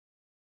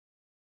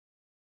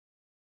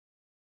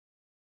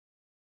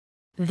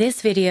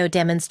This video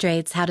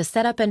demonstrates how to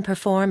set up and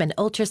perform an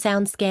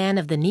ultrasound scan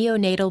of the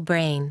neonatal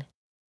brain.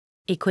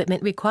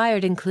 Equipment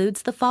required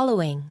includes the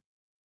following: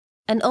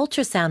 an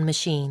ultrasound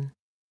machine,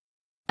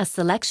 a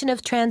selection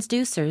of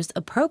transducers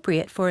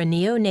appropriate for a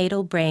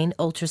neonatal brain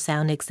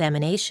ultrasound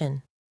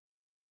examination,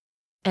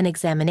 an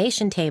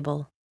examination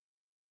table,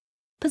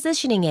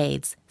 positioning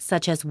aids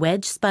such as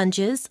wedge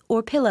sponges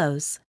or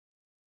pillows,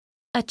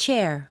 a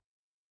chair,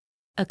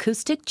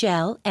 acoustic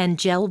gel and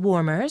gel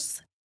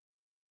warmers,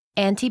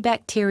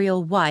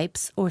 antibacterial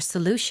wipes or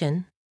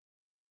solution,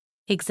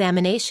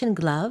 examination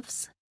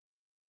gloves,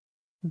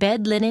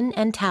 bed linen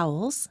and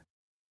towels,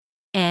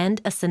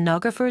 and a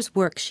sonographer's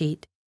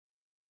worksheet.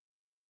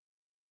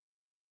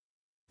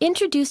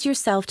 Introduce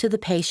yourself to the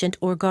patient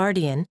or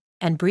guardian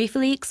and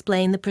briefly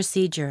explain the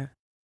procedure.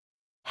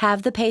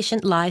 Have the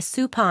patient lie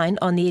supine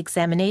on the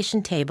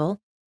examination table.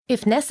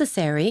 If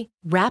necessary,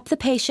 wrap the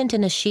patient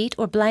in a sheet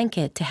or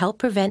blanket to help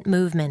prevent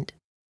movement.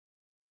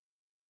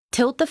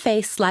 Tilt the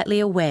face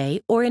slightly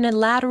away or in a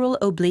lateral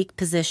oblique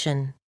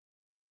position.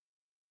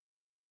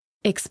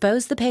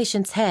 Expose the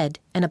patient's head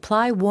and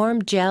apply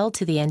warm gel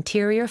to the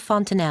anterior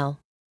fontanelle.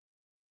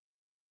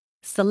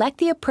 Select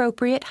the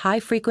appropriate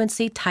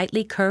high-frequency,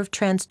 tightly curved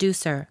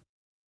transducer.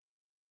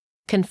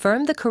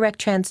 Confirm the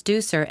correct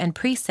transducer and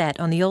preset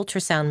on the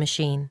ultrasound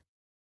machine.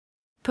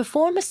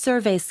 Perform a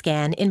survey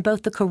scan in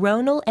both the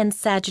coronal and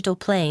sagittal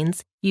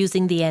planes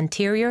using the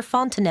anterior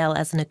fontanelle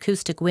as an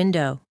acoustic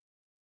window.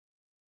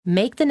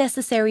 Make the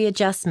necessary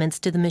adjustments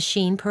to the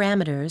machine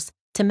parameters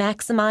to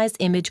maximize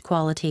image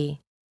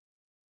quality.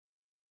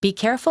 Be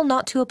careful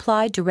not to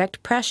apply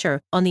direct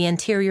pressure on the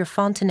anterior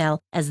fontanelle,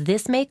 as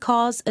this may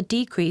cause a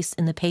decrease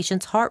in the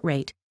patient's heart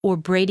rate or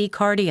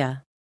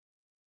bradycardia.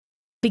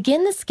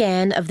 Begin the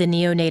scan of the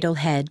neonatal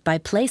head by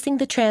placing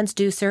the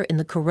transducer in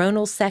the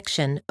coronal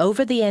section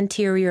over the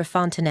anterior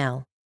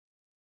fontanelle.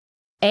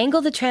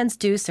 Angle the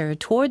transducer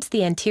towards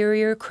the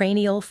anterior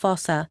cranial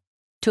fossa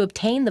to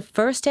obtain the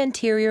first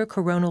anterior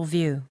coronal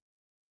view.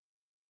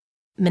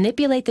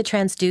 Manipulate the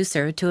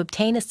transducer to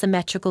obtain a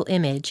symmetrical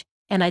image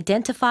and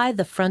identify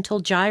the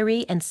frontal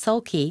gyri and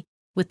sulci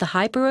with the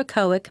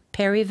hyperechoic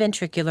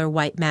periventricular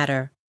white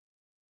matter.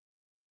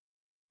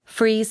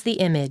 Freeze the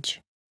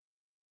image.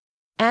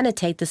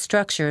 Annotate the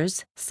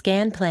structures,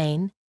 scan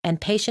plane,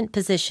 and patient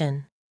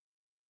position.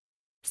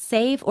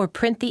 Save or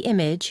print the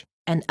image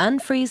and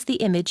unfreeze the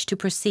image to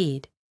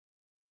proceed.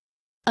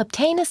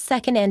 Obtain a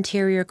second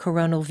anterior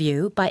coronal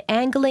view by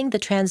angling the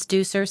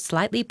transducer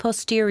slightly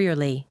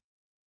posteriorly.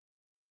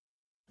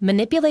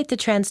 Manipulate the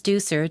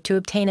transducer to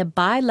obtain a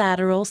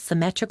bilateral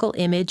symmetrical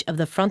image of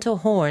the frontal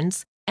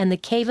horns and the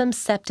cavum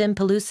septum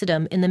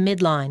pellucidum in the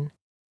midline.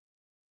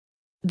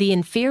 The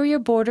inferior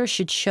border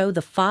should show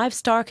the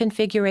 5-star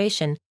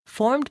configuration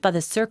formed by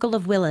the circle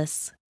of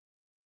Willis.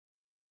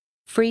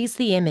 Freeze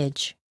the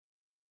image.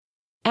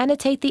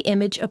 Annotate the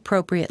image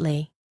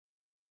appropriately.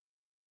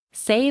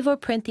 Save or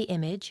print the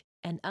image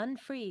and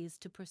unfreeze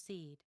to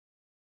proceed.